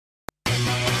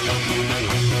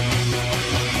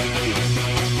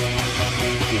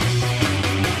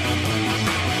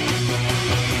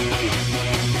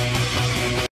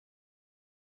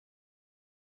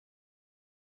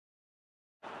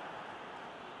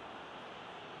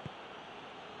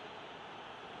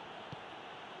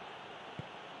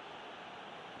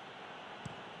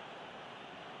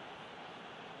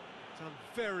Done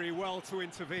very well to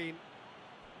intervene.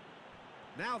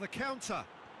 Now the counter.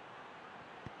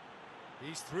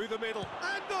 He's through the middle.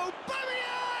 And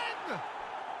Aubameyang!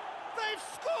 They've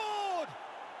scored!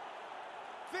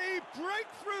 The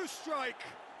breakthrough strike!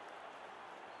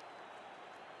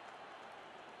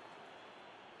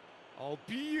 Oh,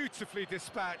 beautifully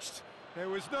dispatched. There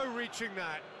was no reaching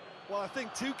that. Well, I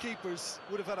think two keepers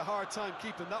would have had a hard time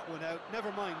keeping that one out,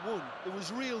 never mind one. There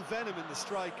was real venom in the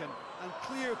strike and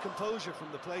clear composure from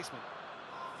the placement.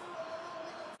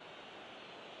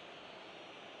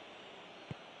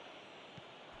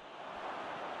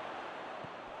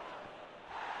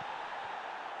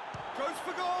 Goes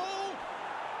for goal!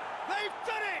 They've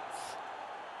done it!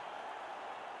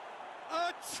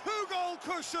 A two-goal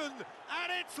cushion,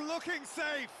 and it's looking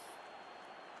safe.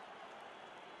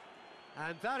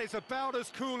 And that is about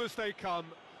as cool as they come.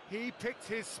 He picked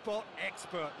his spot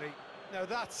expertly. Now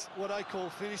that's what I call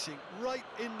finishing, right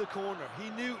in the corner. He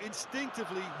knew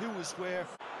instinctively who was where.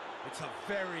 It's a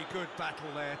very good battle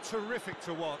there, terrific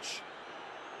to watch.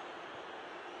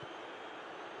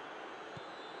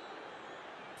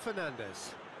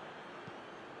 Fernandez.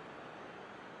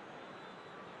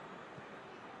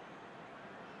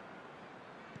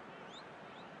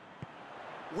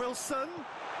 Wilson,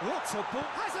 what a ball,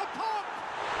 has a pop!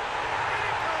 In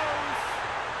it goes!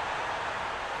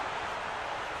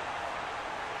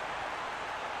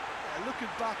 Yeah, looking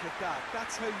back at that,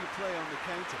 that's how you play on the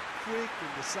counter. Quick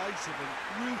and decisive and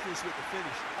ruthless with the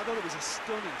finish. I thought it was a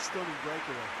stunning, stunning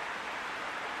breakaway.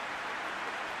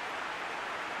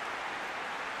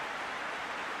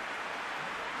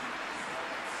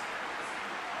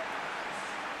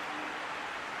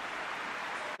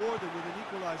 More than with an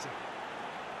equaliser.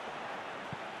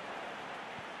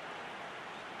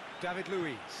 David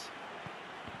Luiz.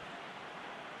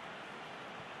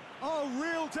 Oh,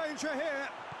 real danger here.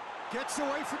 Gets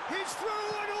away from... He's through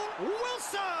and all...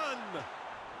 Wilson!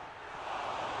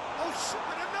 Oh,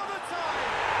 and another time!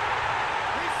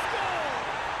 He scored!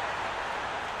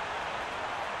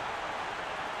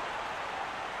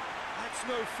 That's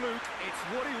no fluke, it's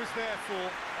what he was there for.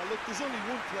 Look, there's only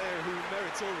one player who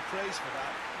merits all the praise for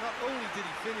that. Not only did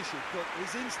he finish it, but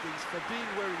his instincts for being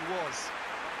where he was,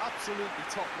 absolutely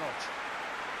top-notch.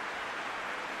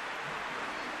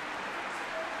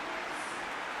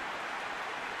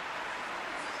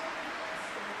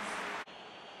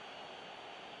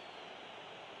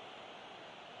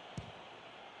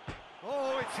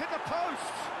 Oh, it's hit the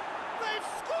post! They've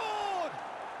scored!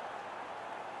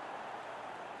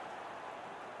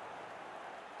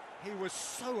 He was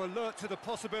so alert to the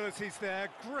possibilities there,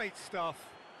 great stuff.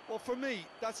 Well, for me,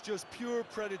 that's just pure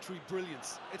predatory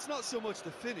brilliance. It's not so much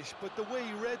the finish, but the way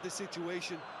he read the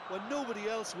situation when nobody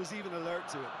else was even alert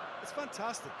to it. It's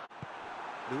fantastic.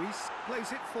 Luis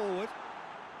plays it forward.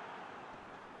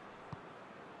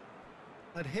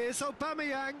 And here's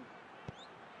Aubameyang.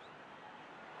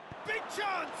 Big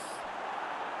chance!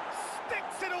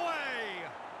 Sticks it away!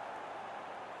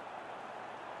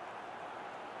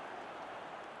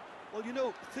 Well, you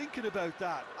know, thinking about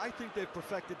that, I think they've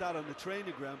perfected that on the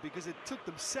training ground because it took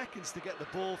them seconds to get the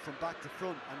ball from back to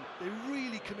front, and they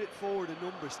really commit forward in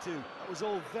numbers too. That was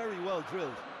all very well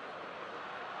drilled.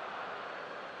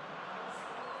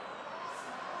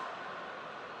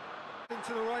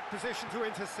 Into the right position to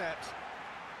intercept.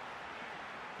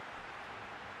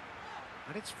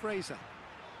 And it's Fraser.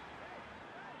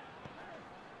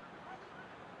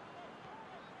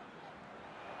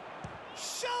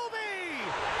 Shelvey!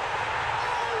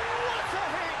 Oh, what a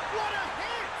hit! What a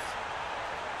hit!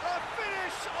 A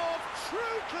finish of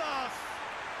true class!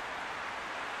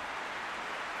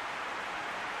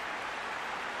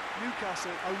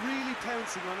 Newcastle are really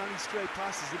pouncing on any stray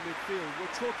passes in midfield.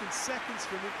 We're talking seconds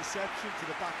from interception to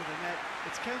the back of the net.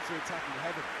 It's counter-attacking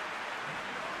heaven.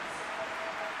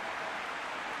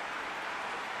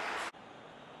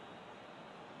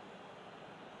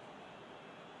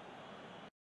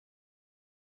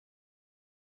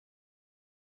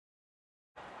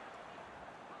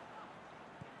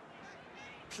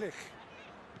 Klich.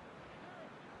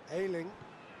 Ayling.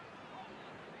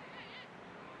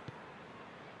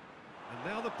 And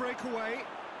now the breakaway.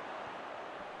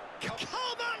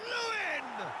 Calvert-Lewin!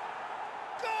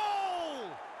 Goal!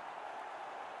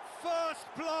 First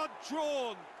blood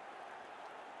drawn.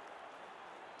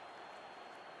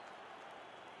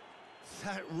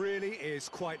 That really is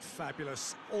quite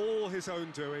fabulous. All his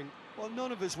own doing. Well,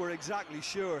 none of us were exactly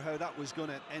sure how that was going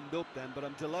to end up then, but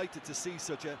I'm delighted to see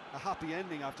such a happy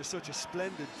ending after such a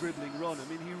splendid dribbling run. I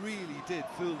mean, he really did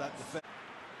fool that defence.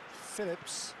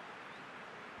 Phillips.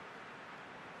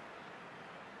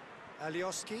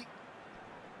 Alioski.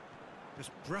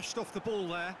 Just brushed off the ball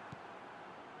there.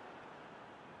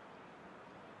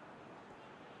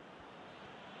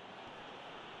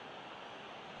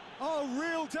 Oh,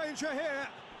 real danger here.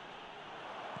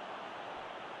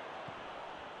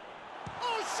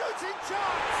 Oh, shooting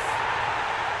chance!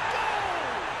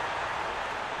 Goal!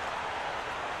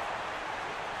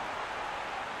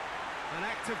 An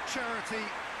act of charity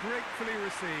gratefully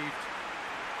received.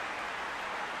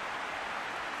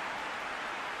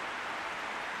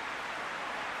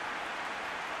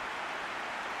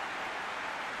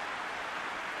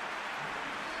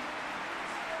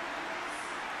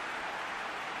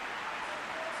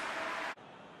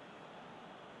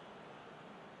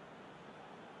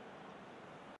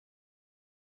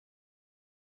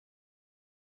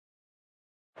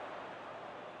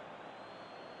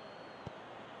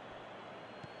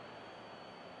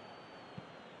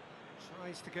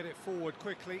 Tries to get it forward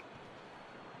quickly.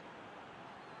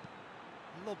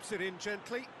 Lobs it in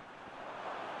gently.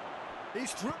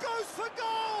 He's goes for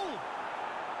goal!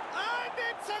 And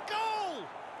it's a goal!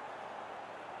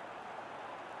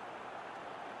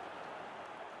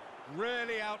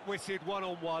 Really outwitted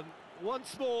one-on-one.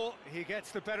 Once more, he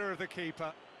gets the better of the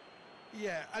keeper.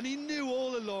 Yeah, and he knew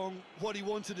all along what he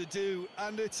wanted to do,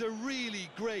 and it's a really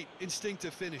great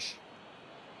instinctive finish.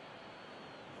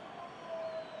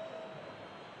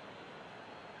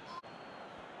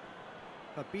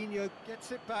 Fabinho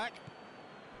gets it back.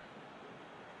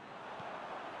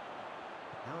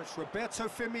 Now it's Roberto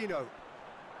Firmino.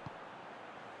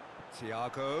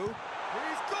 Thiago.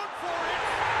 He's gone for it!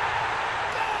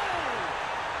 Goal!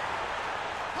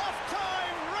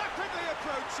 Half-time rapidly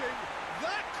approaching.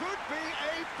 That could be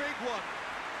a big one.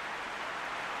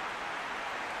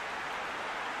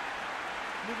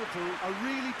 Liverpool are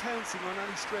really pouncing on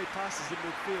any stray passes in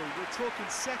midfield. We're talking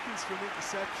seconds from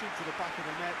interception to the back of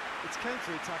the net. It's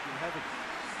counter-attacking heaven.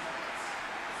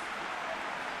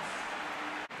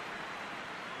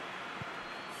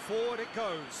 Forward it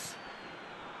goes.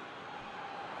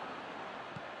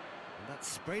 And that's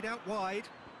sprayed out wide.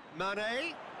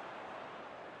 Mane.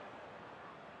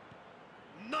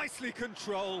 Nicely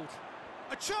controlled.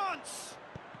 A chance!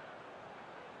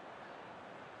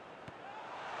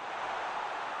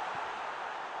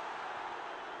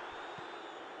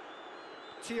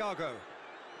 Thiago.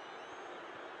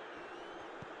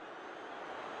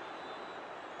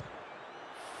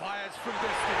 Fires from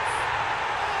distance.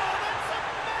 Oh, that's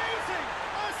amazing!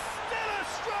 A stellar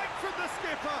strike from the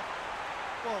skipper!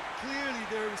 Well, clearly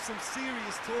there was some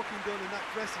serious talking done in that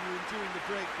dressing room during the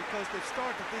break, because they've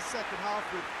started this second half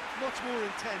with much more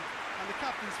intent, and the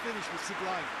captain's finish was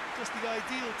sublime. Just the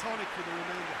ideal tonic for the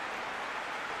remainder.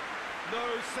 No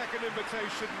second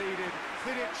invitation needed.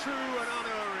 Hit it true and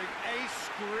unerring. A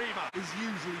screamer. Is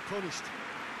usually punished.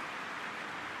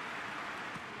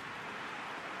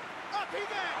 Up he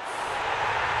gets!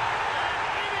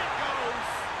 And in it goes!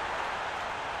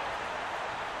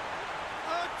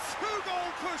 A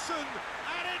two-goal cushion,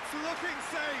 and it's looking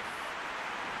safe.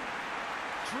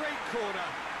 Great corner,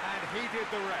 and he did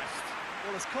the rest.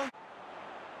 Well, it's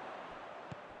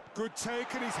good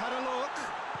take, and he's had a look.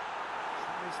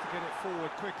 Tries to get it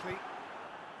forward quickly.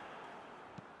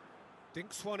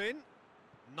 Dinks one in.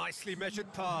 Nicely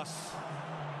measured pass.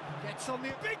 Gets on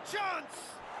the big chance!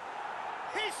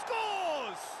 He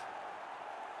scores!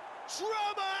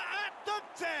 Drama at the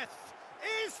death!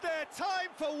 Is there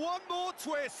time for one more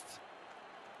twist?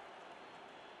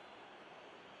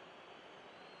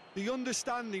 The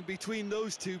understanding between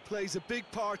those two plays a big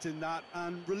part in that,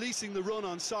 and releasing the run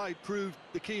on side proved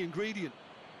the key ingredient.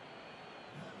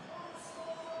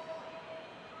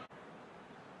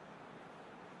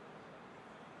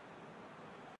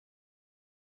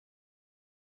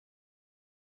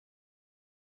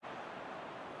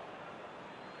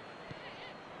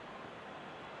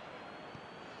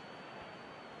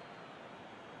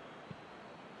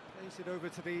 Plays it over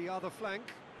to the other flank.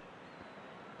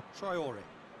 Traore.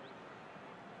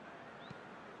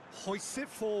 Hoists it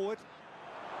forward.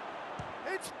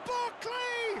 It's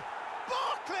Barkley!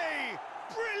 Barkley!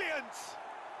 Brilliant!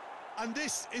 And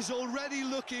this is already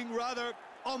looking rather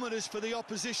ominous for the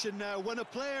opposition now, when a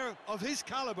player of his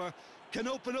calibre can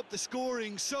open up the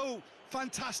scoring so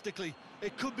fantastically.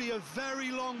 It could be a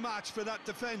very long match for that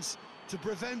defence to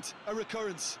prevent a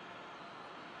recurrence.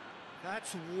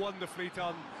 That's wonderfully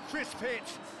done. Crisp hit,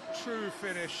 true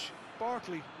finish.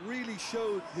 Barkley really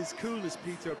showed his coolness,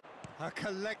 Peter. A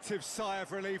collective sigh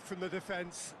of relief from the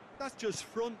defence. That's just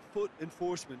front foot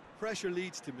enforcement. Pressure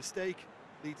leads to mistake,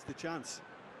 leads to chance.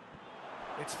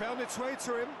 It's found its way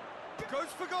to him.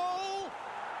 Goes for goal!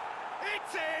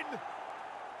 It's in!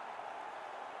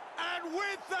 And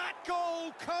with that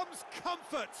goal comes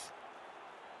comfort.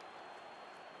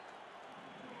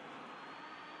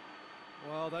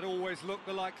 Well, that always looked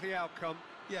the likely outcome.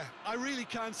 Yeah, I really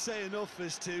can't say enough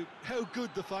as to how good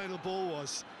the final ball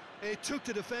was. It took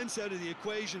the defence out of the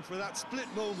equation for that split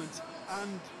moment,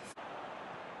 and...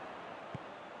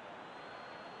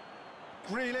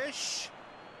 Grealish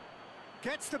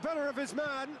gets the better of his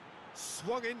man,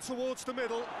 swung in towards the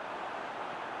middle.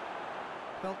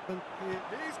 Beltman here.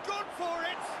 He's gone for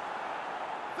it!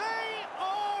 They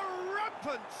are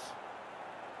rampant!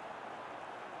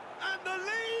 And the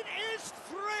lead is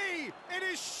 3! It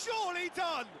is surely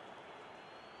done!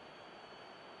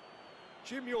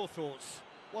 Jim, your thoughts?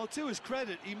 Well, to his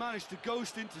credit, he managed to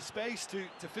ghost into space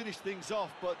to finish things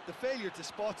off, but the failure to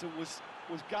spot him was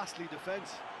ghastly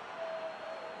defence.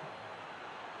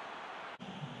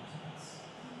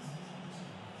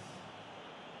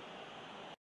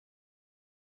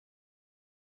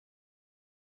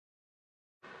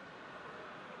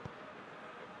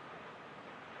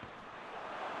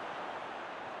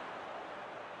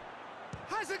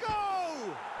 Has a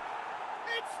go!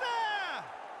 It's there!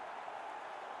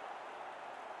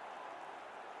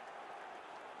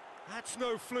 That's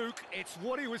no fluke, it's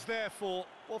what he was there for.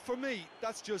 Well, for me,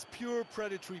 that's just pure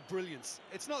predatory brilliance.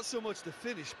 It's not so much the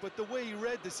finish, but the way he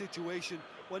read the situation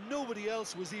when nobody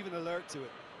else was even alert to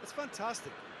it. It's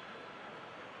fantastic.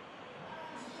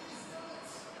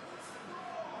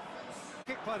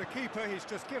 Kick by the keeper, he's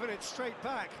just given it straight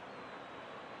back.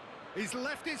 He's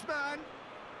left his man.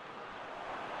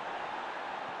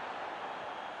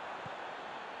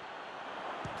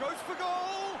 Goes for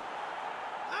goal!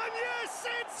 And yes,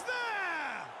 it's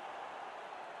there!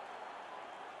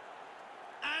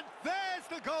 And there's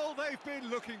the goal they've been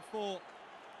looking for.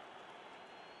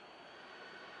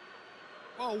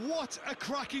 Oh, what a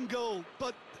cracking goal,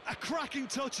 but a cracking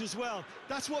touch as well.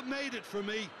 That's what made it for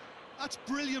me. That's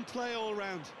brilliant play all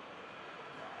round.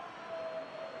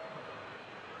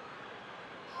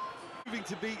 Proving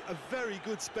to be a very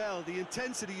good spell. The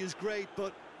intensity is great,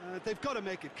 but they've got to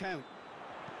make it count.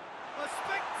 A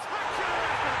spectacular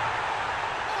effort!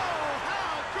 Oh,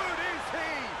 how good is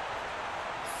he?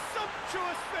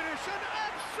 Sumptuous finish, an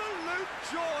absolute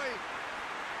joy!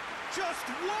 Just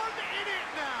one in it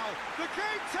now. The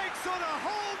game takes on a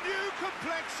whole new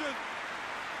complexion.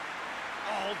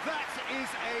 Oh, that is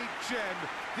a gem.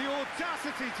 The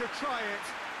audacity to try it,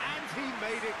 and he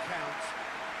made it count.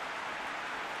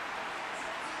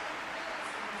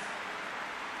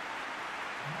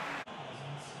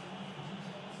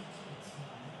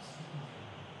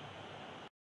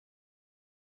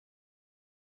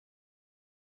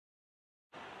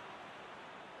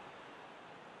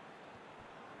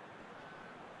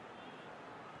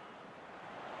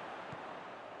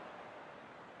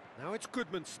 Now it's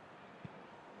Goodman's.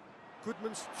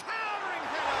 Goodman's towering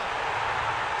header!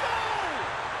 Goal!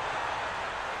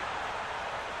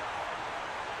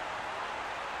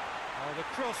 Oh, the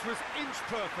cross was inch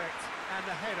perfect, and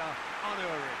the header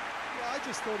unerring. Yeah, I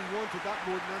just thought he wanted that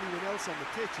more than anyone else on the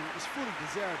pitch, and it was fully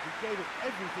deserved. He gave it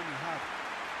everything he had.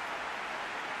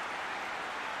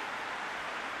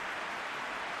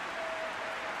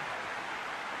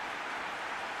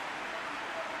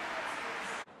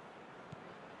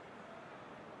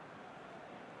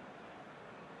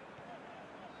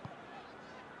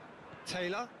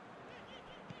 Taylor.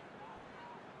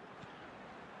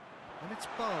 And it's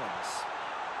Barnes.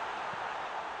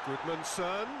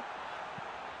 Goodmanson.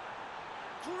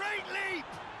 Great leap!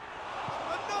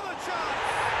 Another chance!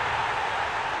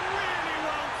 Really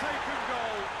well taken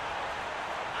goal.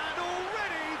 And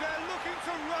already they're looking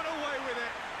to run away with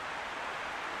it.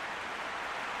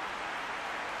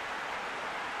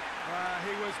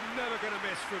 He was never going to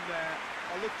miss from there.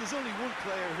 Oh, look, there's only one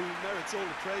player who merits all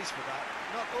the praise for that.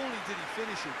 Not only did he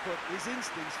finish it, but his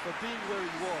instincts for being where he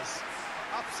was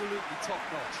are absolutely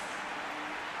top-notch.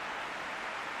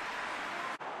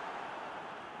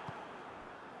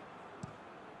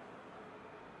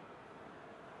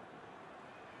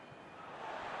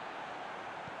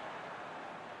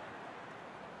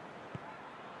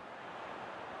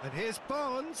 And here's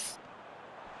Barnes.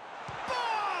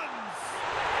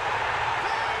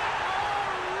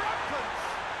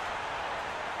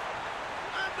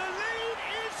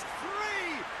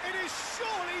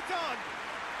 Done.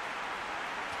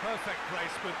 Perfect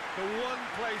placement, the one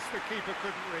place the keeper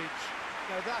couldn't reach.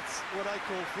 Now that's what I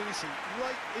call finishing,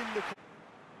 right in the...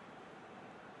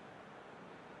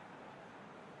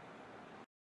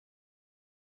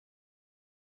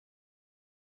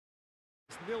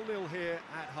 It's 0-0 here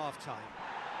at half-time.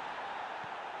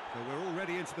 So we're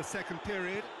already into the second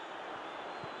period.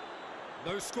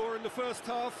 No score in the first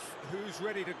half. Who's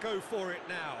ready to go for it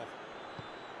now?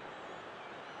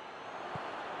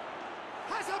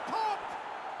 Has a pop!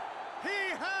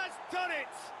 He has done it!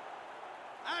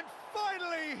 And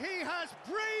finally, he has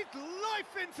breathed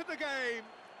life into the game!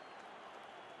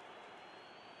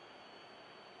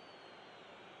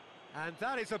 And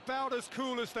that is about as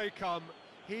cool as they come.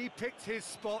 He picked his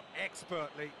spot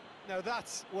expertly. Now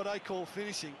that's what I call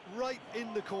finishing, right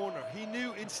in the corner. He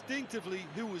knew instinctively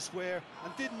who was where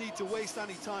and didn't need to waste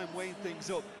any time weighing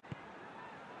things up.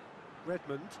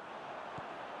 Redmond.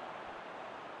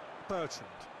 Bertrand.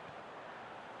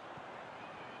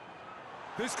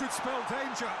 This could spell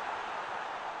danger.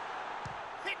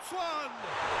 Hits one!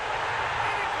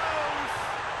 In it goes!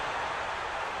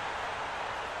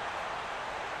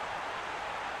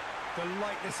 The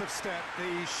lightness of step,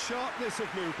 the sharpness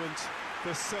of movement,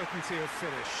 the certainty of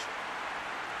finish.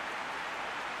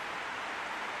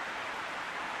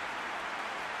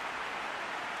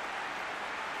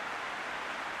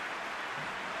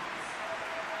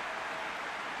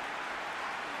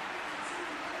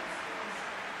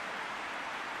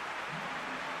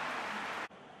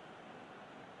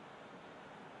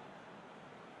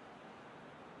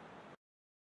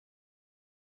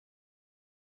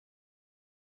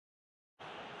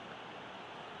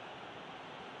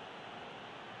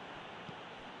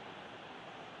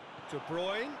 De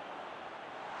Bruyne.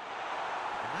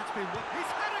 And that's been what he's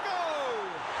had a goal!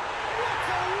 What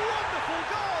a wonderful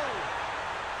goal!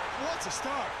 What a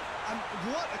start, and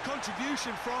what a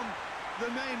contribution from the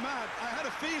main man. I had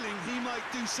a feeling he might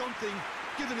do something,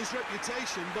 given his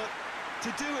reputation, but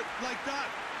to do it like that,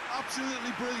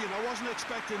 absolutely brilliant. I wasn't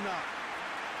expecting that.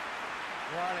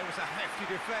 Well, it was a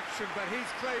hefty deflection, but he's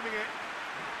claiming it.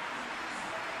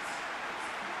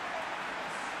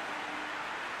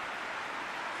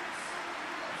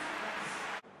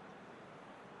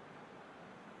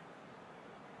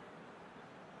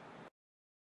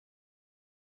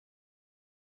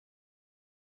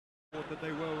 That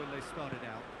they were when they started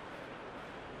out.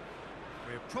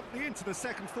 We're promptly into the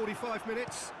second 45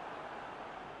 minutes.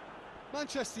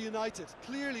 Manchester United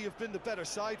clearly have been the better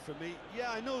side for me.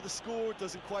 Yeah, I know the score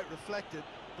doesn't quite reflect it,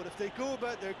 but if they go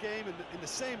about their game in the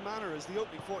same manner as the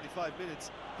opening 45 minutes...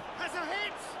 Has a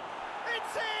hit!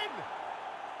 It's in!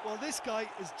 Well, this guy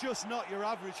is just not your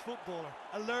average footballer.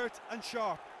 Alert and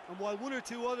sharp. And while one or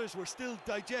two others were still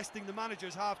digesting the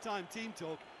manager's half-time team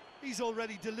talk, he's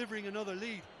already delivering another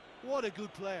lead. What a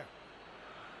good player.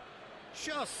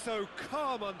 Just so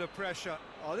calm under pressure.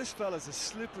 Oh, this fella's as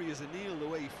slippery as a needle the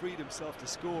way he freed himself to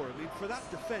score. I mean, for that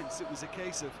defence, it was a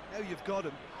case of now you've got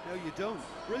him, now you don't.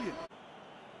 Brilliant.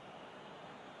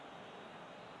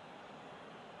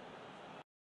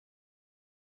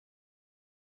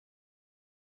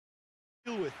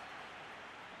 Deal with.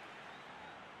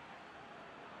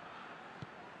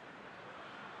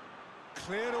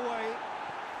 Cleared away.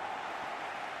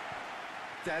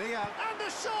 Daddy out. And the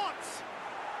shot!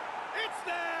 It's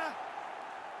there!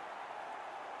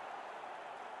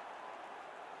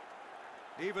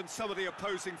 Even some of the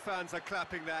opposing fans are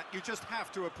clapping that. You just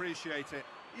have to appreciate it.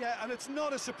 Yeah, and it's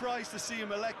not a surprise to see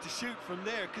him elect to shoot from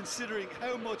there, considering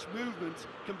how much movement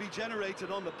can be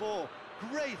generated on the ball.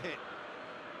 Great hit.